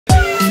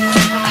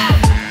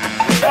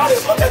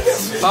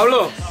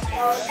Pablo,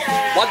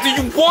 what do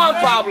you want,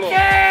 Pablo?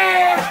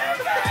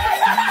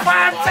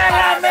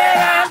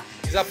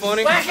 Is that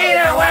funny? Is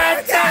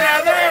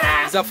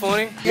that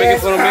funny? Making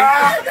fun of me?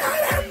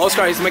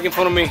 Oscar, he's making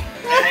fun of me.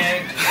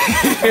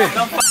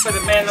 Don't fuck with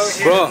the man over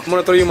here. Bro, I'm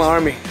gonna throw you in my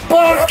army.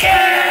 ¿Por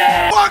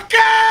qué? ¿Por qué?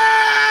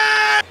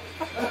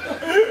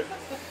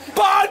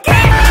 ¿Por qué?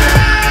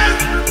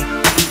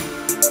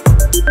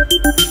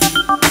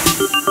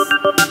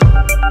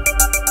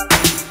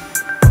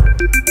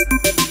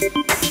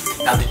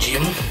 At the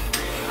gym,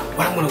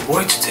 what I'm gonna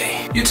work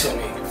today? You tell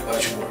me what I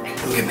should work.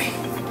 Look at me.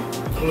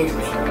 Look at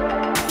me.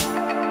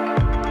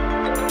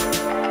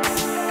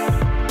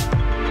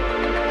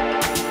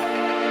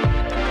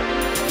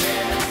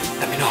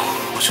 Let me know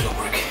what should I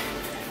work.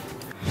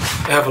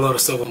 I have a lot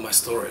of stuff on my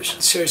storage.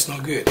 This here is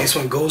not good. This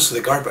one goes to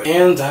the garbage.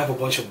 And I have a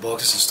bunch of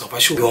boxes and stuff. I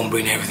should go and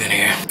bring everything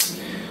here.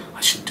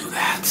 I should do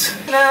that.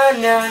 Na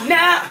na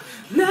na.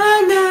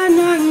 Na, na,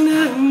 na,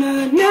 na,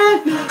 na,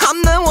 na, na.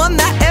 I'm the one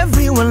that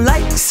everyone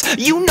likes,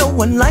 you no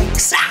one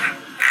likes.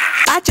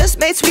 I just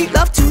made sweet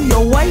love to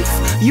your wife,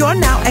 you're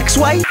now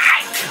ex-wife.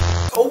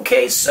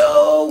 Okay,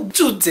 so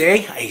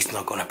today it's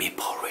not gonna be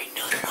boring.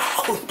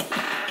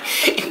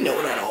 No,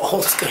 not at all.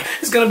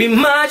 It's gonna be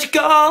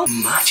magical.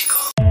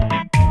 Magical.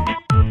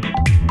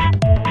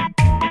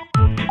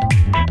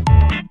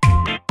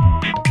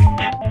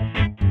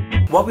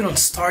 Why we don't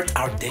start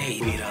our day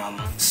with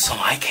some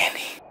eye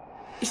candy?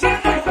 It's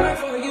not hard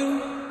for you.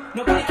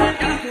 Nobody can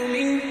equal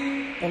me.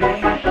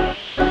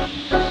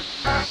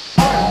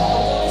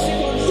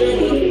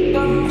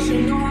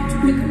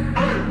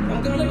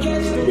 I'm gonna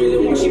catch the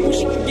rhythm while she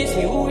push up against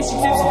me. Ooh, she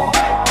tips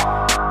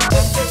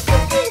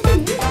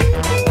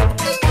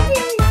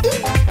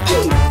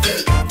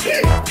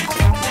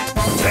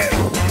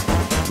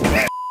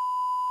me.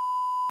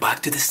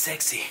 Back to the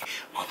sexy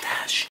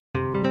montage.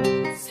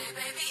 Say,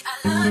 baby, I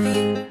love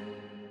you.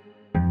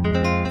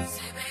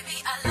 Say, baby,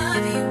 I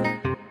love you.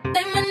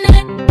 Say my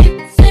name.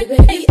 Say,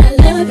 baby, I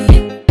love you.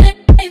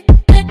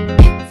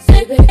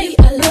 Say, baby,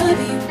 I love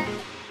you.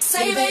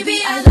 Say,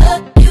 baby, I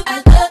love you.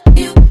 I love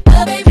you.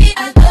 Baby,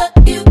 I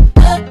love you.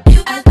 Love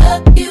you. I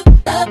love you.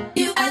 Love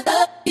you. I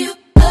love you.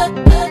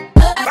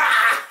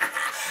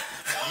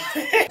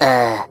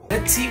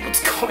 Let's see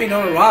what's going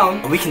on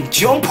around. We can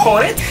jump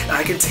on it.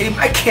 I can take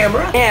my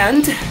camera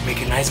and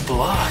make a nice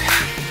vlog.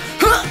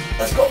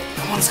 Let's go.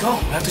 Come on, let's go.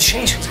 We have to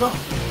change. Let's go.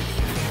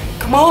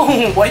 Come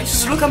on. Why you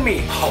just look at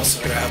me? Oh,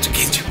 sorry. I have to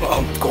get you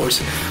on, of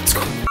course. Let's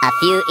go. A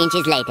few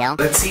inches later.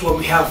 Let's see what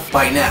we have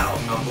by now.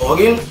 I'm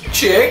vlogging.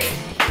 Check.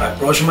 I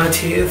brush my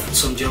teeth.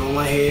 Some gel on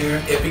my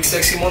hair. Epic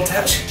sexy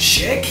montage.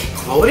 Check.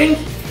 Clothing.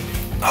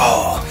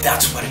 Oh,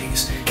 that's what it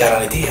is. Got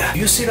an idea.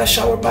 You see that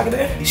shower back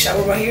there? This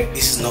shower right here?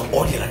 This is not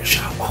ordinary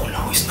shower. Oh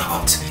no, it's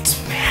not. It's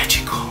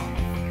magical.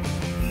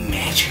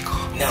 Magical.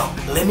 Now,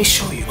 let me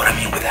show you what I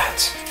mean with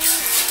that.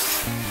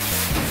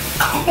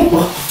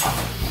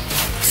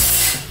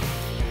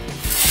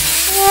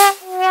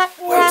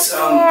 Wait, I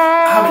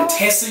haven't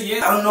tested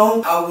yet. I don't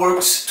know how it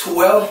works too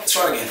well. Let's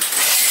try it again.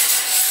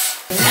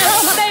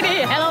 Hello, my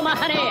baby. Hello, my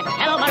honey.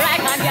 Hello, my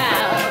ragtime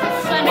gal.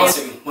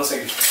 One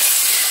second.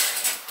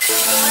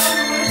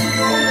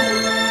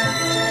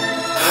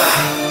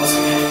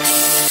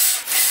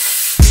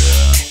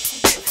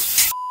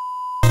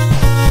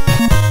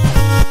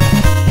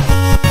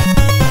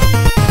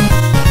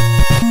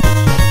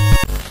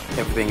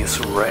 Everything is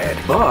red,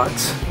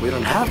 but we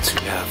don't have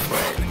to have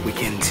red. We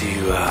can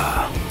do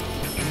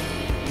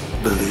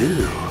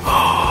blue.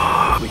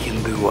 Oh, we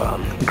can do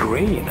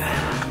green.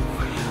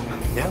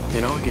 Yeah,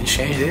 you know, we can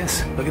change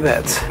this. Look at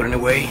that. But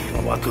anyway,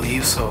 I'm about to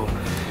leave, so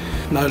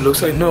now it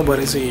looks like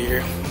nobody's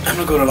here. I'm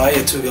not gonna lie,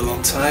 it took a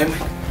long time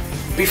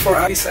before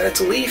I decided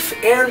to leave.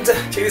 And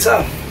check this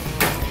out.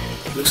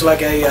 Looks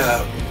like I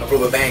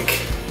robbed a bank.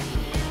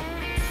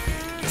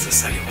 That's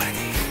exactly what I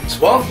did. So,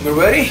 well, we're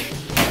ready.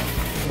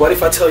 What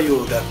if I tell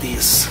you that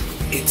this,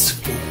 it's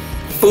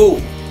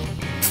full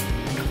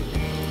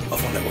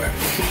of underwear?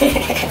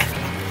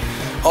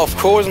 Of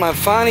course, my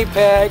fanny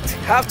pack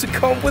have to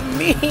come with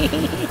me.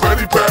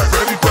 Ready pack.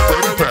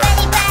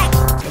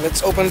 So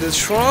let's open the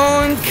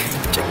trunk.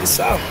 Check this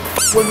out.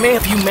 With me,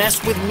 if you mess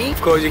with me,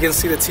 of course you can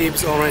see the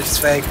tips orange is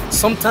fake.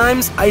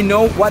 Sometimes I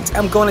know what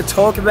I'm gonna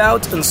talk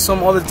about, and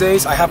some other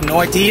days I have no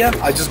idea.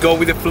 I just go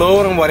with the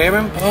flow and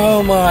whatever.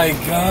 Oh my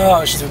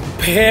gosh, the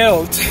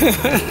belt.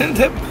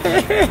 The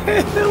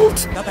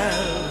belt.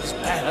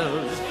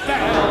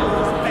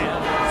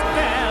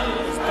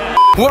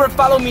 Whoever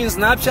follow me in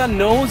Snapchat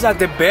knows that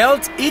the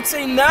belt, it's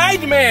a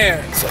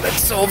nightmare. So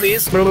let's solve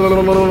this. It's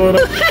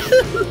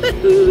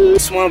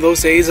one of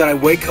those days that I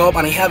wake up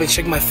and I haven't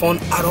checked my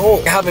phone at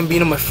all. I haven't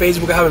been on my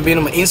Facebook, I haven't been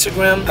on my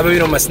Instagram, I haven't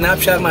been on my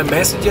Snapchat, my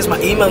messages, my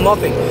email,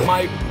 nothing.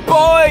 My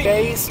boy,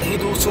 guys, he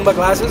do Zumba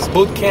classes,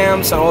 boot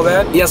camps and all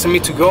that. He asked me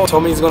to go,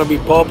 told me he's gonna be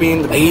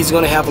popping, he's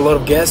gonna have a lot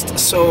of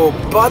guests. So,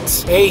 but,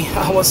 hey,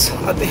 I was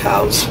at the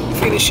house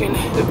finishing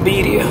the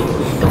video.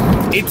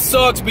 It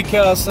sucks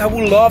because I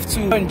would love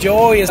to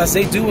enjoy as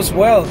they do as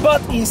well,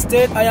 but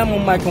instead I am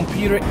on my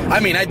computer.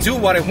 I mean, I do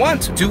what I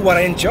want to do, what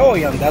I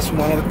enjoy, and that's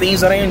one of the things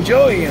that I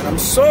enjoy. And I'm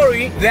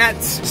sorry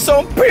that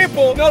some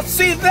people don't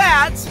see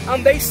that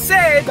and they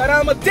say that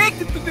I'm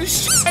addicted to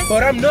this shit,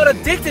 but I'm not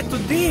addicted to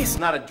this. It's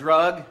not a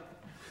drug.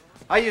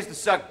 I used to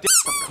suck dick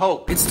for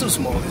coke. It's too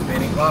small, this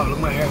baby. Wow, look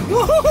at my hair.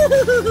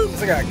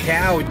 It's like a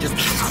cow. It just.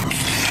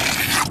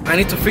 I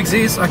need to fix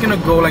this. I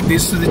cannot go like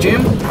this to the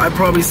gym. I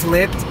probably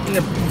slept in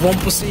the wrong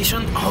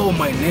position. Oh,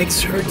 my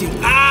neck's hurting.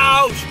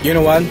 Ouch! You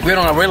know what? We're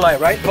on a red light,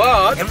 right?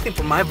 But everything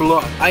from my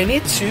blood. I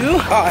need to.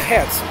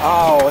 Head.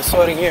 Oh, I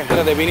saw it in here. You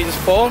know, the beanie just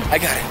fall. I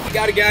got it. I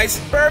got it, guys.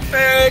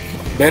 Perfect.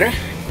 Better?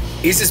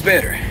 Is this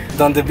better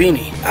than the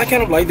beanie? I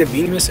kind of like the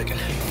beanie. Give me a second.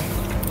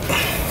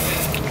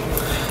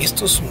 It's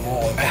too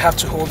small. I have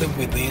to hold it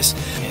with this.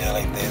 Yeah,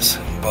 like this.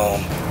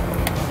 Boom.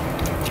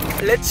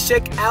 Let's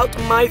check out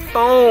my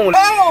phone.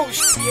 Oh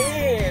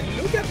shit!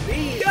 Look at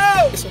these.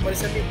 Yo! Somebody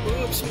sent me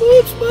boobs.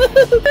 Boobs,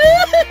 boobs.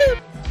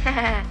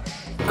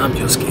 I'm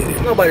just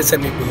kidding. Nobody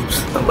sent me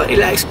boobs. Nobody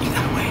likes me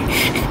that way.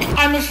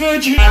 I'm a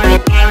virgin.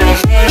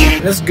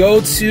 Let's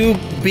go to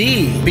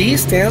B. B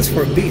stands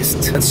for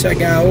beast. Let's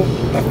check out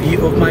a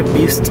few of my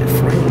beast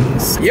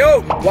friends.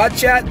 Yo,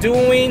 what y'all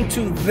doing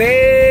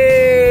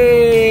today?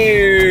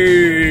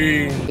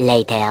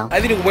 Later. I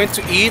didn't went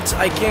to eat.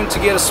 I came to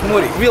get a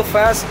smoothie. Real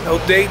fast, no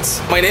dates.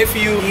 My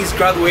nephew, he's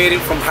graduating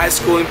from high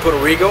school in Puerto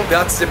Rico.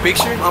 That's the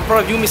picture. I'm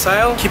proud of you,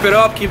 Misael. Keep it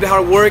up, keep the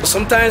hard work.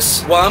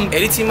 Sometimes while I'm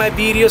editing my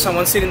videos and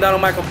I'm sitting down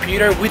on my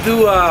computer, we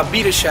do a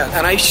video chat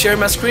and I share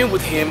my screen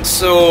with him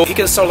so he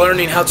can start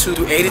learning how to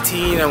do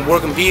editing and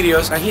work on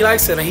videos. And he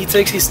likes it and he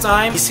takes his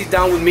time. He sit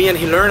down with me and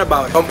he learn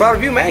about it. I'm proud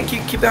of you, man.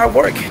 Keep the hard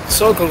work.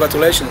 So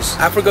congratulations.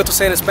 I forgot to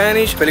say in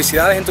Spanish,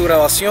 felicidades en tu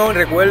graduación.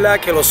 Recuerda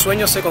que los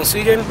sueños se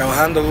consiguen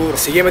trabajando duro.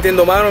 Sigue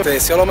metiendo mano, te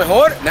deseo lo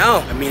mejor.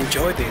 Now, let me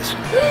enjoy this.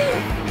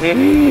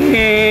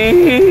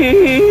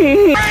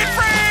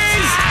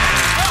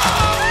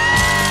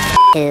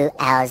 2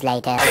 hours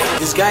later.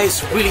 This guy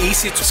is really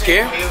easy to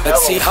scare.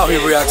 Let's see how he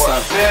reacts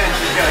now.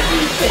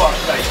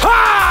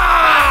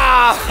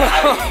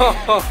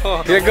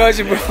 Here goes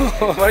you, bro.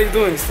 What are you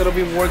doing instead of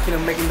being working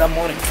and making that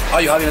money?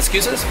 Are you having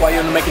excuses? Why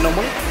you're not making no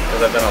money?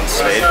 Because I've been on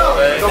stage all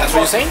day. That's what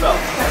you're saying?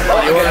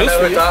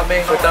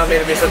 Who taught me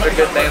to be such a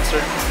good dancer?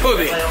 Who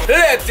did?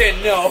 Let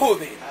them know. Who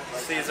did?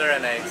 Caesar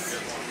and Ace.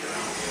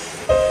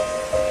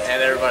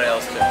 And everybody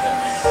else too.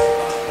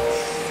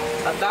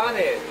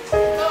 Adonis.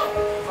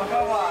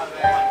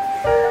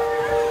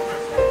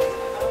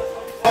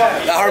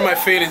 That hurt my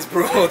feelings,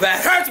 bro.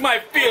 That hurts my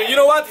feelings. You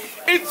know what?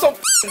 It's so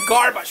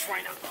garbage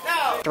right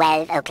now.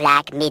 12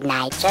 o'clock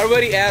midnight. So I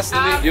already asked me.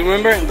 You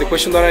remember the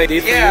question that I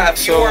did? Yeah, for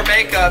if you wore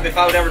makeup, if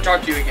I would ever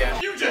talk to you again.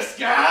 You just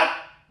got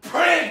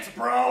pranked,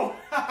 bro.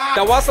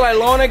 That was like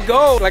long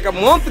ago, like a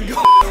month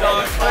ago.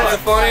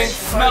 That's funny.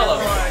 Smell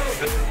it.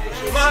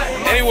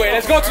 Anyway,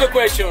 let's go to the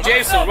question.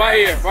 Jason, right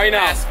here, right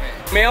now.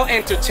 Male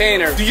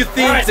entertainer. Do you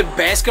think it's the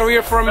best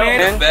career for a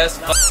man? Best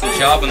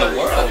job in the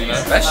world, man.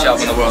 Best job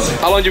in the world.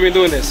 How long you been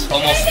doing this?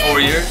 Almost 4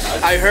 years.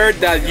 I heard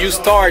that you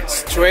start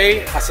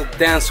straight as a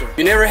dancer.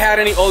 You never had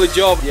any other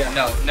job? Yeah.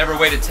 No, never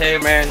waited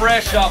tables. Man.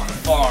 Fresh off the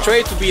farm.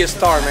 Straight to be a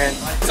star, man.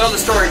 Tell the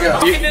story go.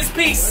 In this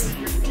piece.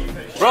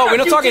 Bro, we're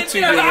not talking to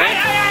you, man.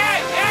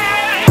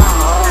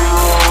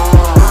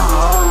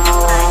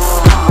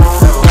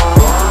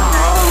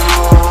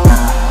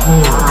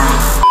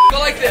 Go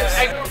like this.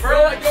 Hey,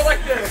 bro, go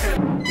like this.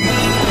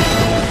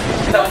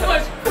 So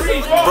much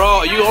creep.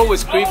 Bro, you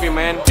always creepy,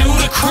 man. Do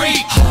the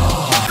creep.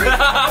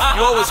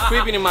 You always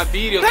creeping in my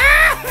videos.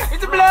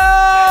 It's a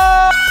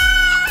blood.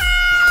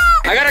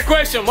 I got a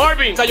question,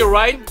 Marvin. Is that your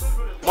right?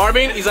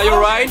 Marvin, is that your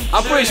right?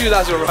 I'm pretty sure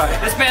that's your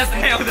right. This man's the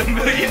man with a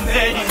million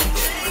names.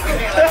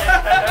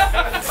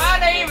 My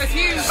name is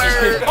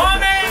Hubert. My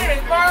name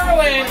is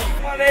Merlin.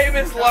 My name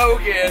is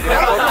Logan.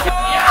 Yeah.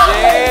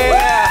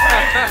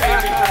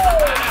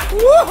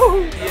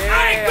 Woo!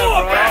 Yeah,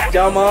 bro.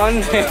 Come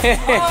on.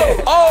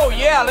 Oh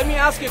yeah, let me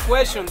ask you a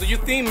question. Do you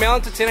think male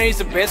entertainer is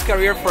the best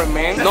career for a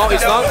man? No,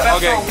 it's not?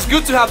 Okay. It's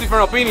good to have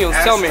different opinions.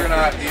 Tell me.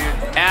 Astronaut,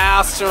 dude.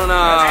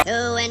 Astronaut.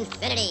 To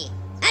infinity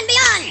and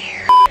beyond.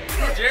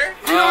 Jared?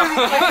 You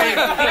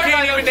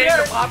can't even name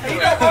the popular. You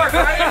know Mark,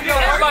 right?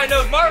 Everybody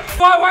knows Mark.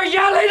 What we're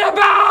yelling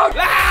about?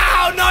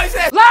 Loud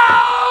noises!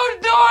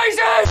 Loud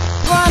noises!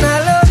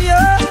 Wanna love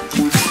you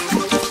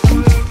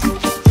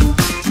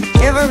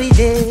every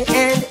day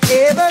and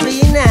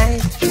every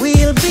night.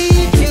 We'll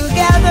be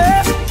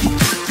together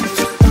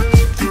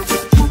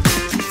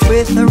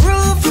with the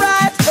roof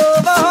right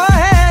over our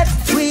heads.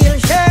 We'll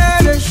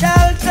share the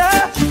shelter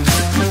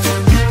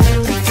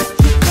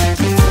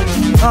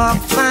of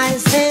my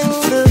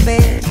single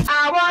bed.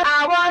 I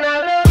wanna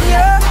love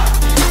you.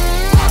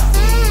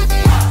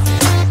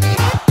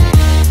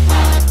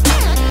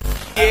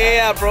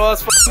 Yeah, that, bro.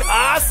 It's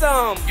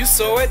awesome. You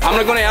saw it. I'm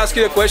not gonna ask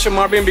you the question,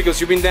 Marvin, because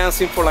you've been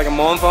dancing for like a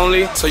month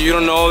only, so you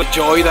don't know the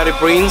joy that it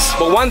brings.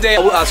 But one day I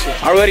will ask you.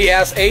 I already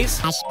asked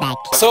Ace.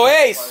 So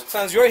Ace,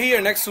 since you're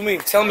here next to me,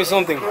 tell me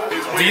something.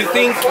 Do you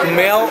think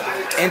male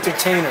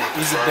entertainer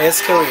is the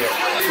best career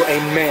for a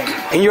man?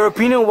 In your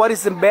opinion, what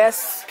is the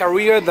best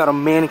career that a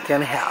man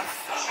can have?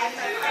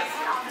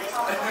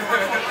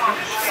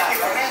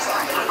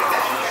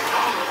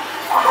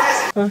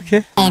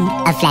 Okay. End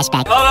of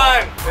flashback. Hold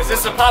on. Is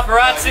this a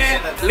paparazzi?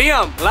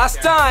 Liam,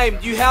 last time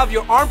you have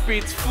your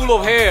armpits full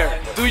of hair.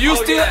 Do you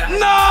still? Yeah.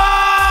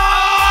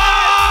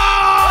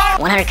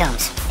 No! 100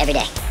 combs every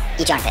day.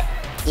 Each armpit.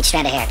 Each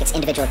strand of hair gets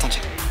individual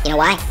attention. You know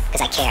why? Because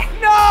I care.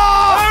 No!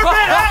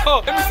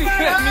 Let me see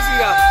that. Let me see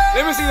that.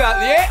 Let me see that.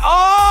 Yeah.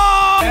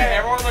 Oh! Hey,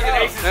 everyone look at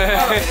Ace's.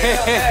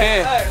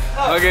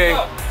 Okay.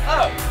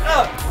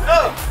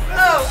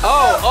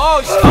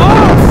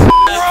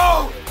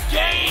 Bro!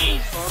 Games!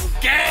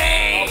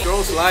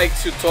 Girls like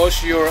to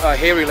touch your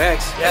hairy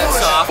legs. Yeah, it's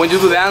soft. When you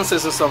do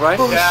dances and stuff, right?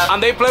 Yeah.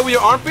 And they play with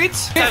your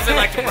armpits? Sometimes they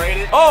like to braid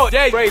it. Oh,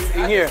 yeah, braids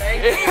in here.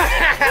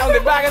 On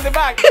the back, on the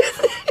back.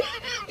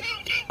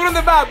 Put on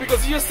the back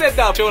because you just said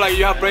that. Show like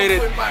you have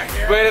braided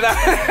out.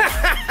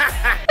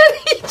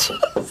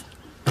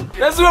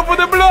 Let's do it for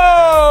the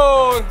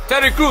blow.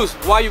 Terry Crews,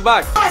 why you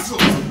back? Muscle!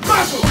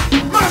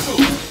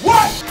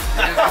 What?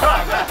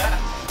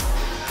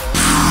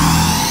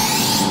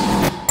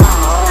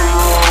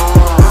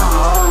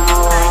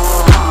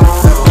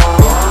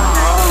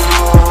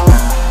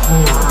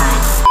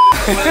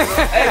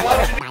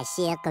 By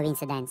sheer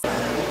coincidence.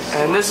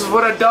 And this is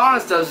what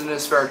Adonis does in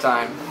his spare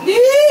time. You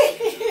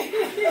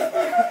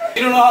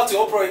don't know how to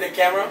operate the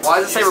camera? Why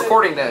does it say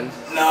recording then?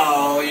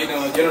 No, you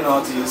don't know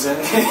how to use it.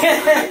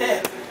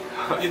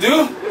 You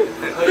do?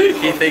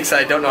 He thinks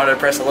I don't know how to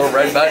press a little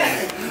red button.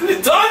 You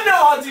don't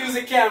know how to use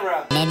a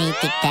camera. Many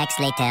Tic Tacs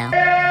later.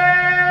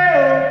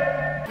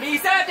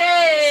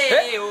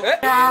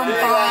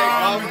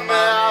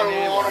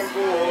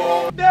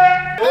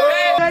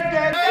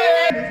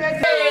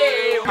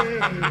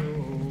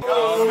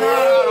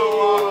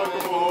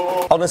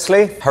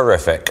 Honestly,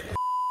 horrific.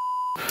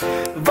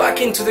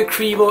 Back into the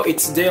cribbo,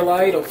 it's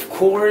daylight of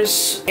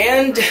course,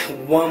 and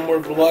one more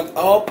vlog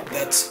up.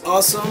 That's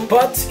awesome,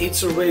 but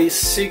it's already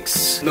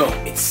 7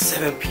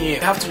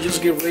 p.m. I have to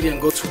just get ready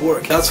and go to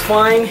work. That's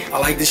fine. I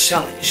like this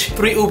challenge.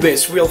 3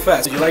 ubes real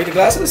fast. Do you like the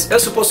glasses? They're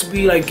supposed to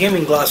be like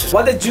gaming glasses.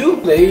 What they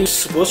do, they're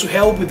supposed to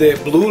help with the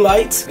blue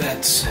light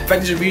that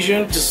affects your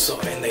vision. Just saw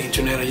it in the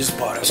internet, I just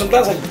bought it.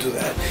 Sometimes I do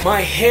that.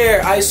 My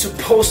hair, I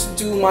supposed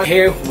to do my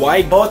hair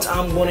white, but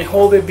I'm gonna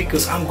hold it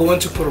because I'm going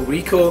to Puerto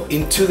Rico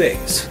in 2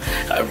 days.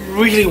 I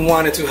really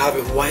wanted to have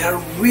it white. I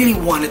really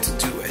wanted to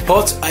do it.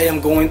 But I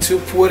am going to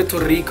Puerto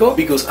Rico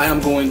because I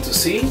am going to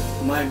see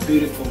my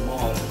beautiful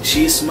mom.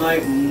 She's my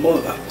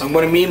mother. I'm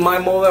gonna meet my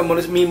mother, I'm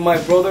gonna meet my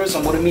brothers,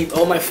 I'm gonna meet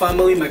all my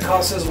family, my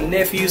cousins, my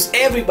nephews,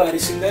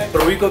 everybody's in there.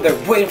 Puerto Rico, they're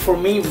waiting for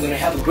me. We're gonna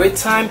have a great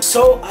time.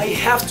 So I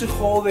have to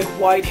hold the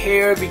white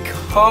hair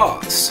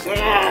because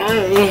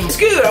it's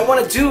good. I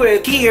wanna do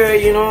it here,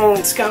 you know,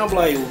 it's kind of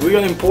like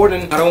real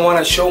important. I don't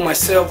wanna show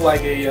myself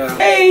like a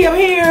hey, I'm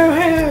here,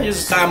 hey.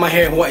 Just dye my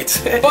hair white.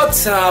 But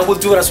we'll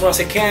do it as soon as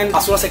I can.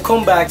 As soon as I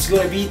come back, it's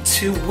gonna be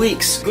 2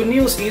 weeks. Good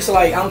news is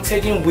like I'm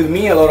taking with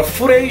me a lot of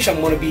footage.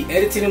 I'm gonna be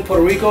editing in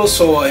Puerto Rico,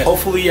 so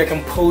hopefully I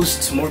can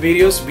post more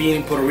videos being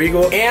in Puerto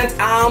Rico. And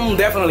I'm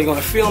definitely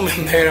gonna film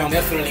in there. I'm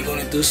definitely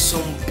gonna do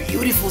some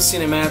beautiful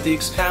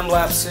cinematics, time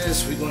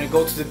lapses. We're gonna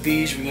go to the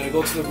beach, we're gonna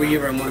go to the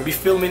river. I'm gonna be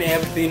filming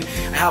everything.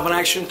 I have an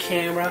action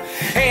camera.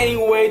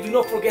 Anyway, do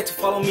not forget to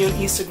follow me on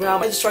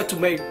Instagram. I just try to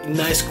make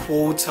nice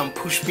quotes and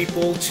push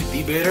people to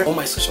be better on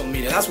my social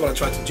media. That's what I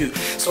try to do.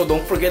 So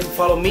don't forget to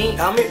follow me.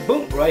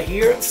 Boom, right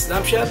here.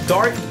 Snapchat,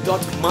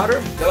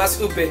 dark.matter. The last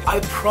upe. I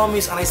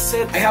promise, and I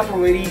said I have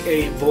already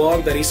a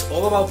vlog that is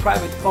all about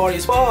private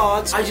parties,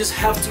 but I just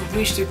have to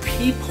reach the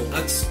people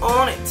that's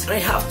on it. And I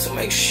have to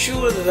make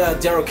sure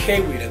that they're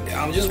okay with it.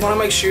 I just want to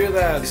make sure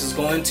that this is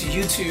going to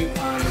YouTube,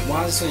 and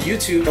once it's on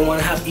YouTube, I don't want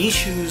to have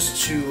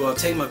issues to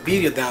take my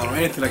video down or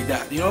anything like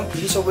that. You know,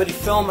 it's already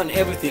filmed and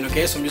everything,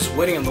 okay? So I'm just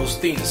waiting on those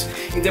things.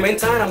 In the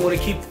meantime, I'm going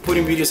to keep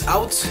putting videos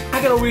out.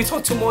 I cannot really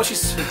talk too much.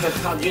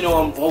 You know,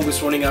 I'm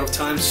always running out of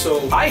time,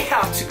 so I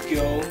have to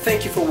go.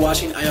 Thank you for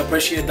watching. I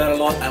appreciate that a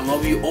lot. I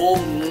love you all.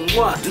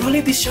 Mwah. Do not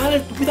leave this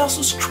channel without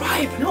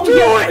subscribe. No,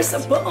 there's a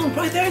button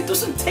right there. It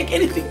doesn't take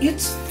anything.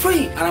 It's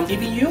free, and I'm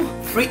giving you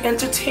free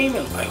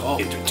entertainment. I hope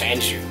it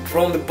entertains you.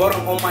 From the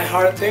bottom of my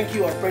heart, thank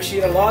you. I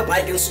appreciate it a lot.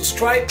 Like and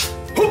subscribe.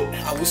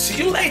 I will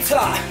see you later.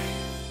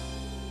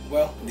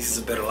 Well, this is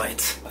a better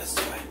light. Let's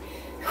do it.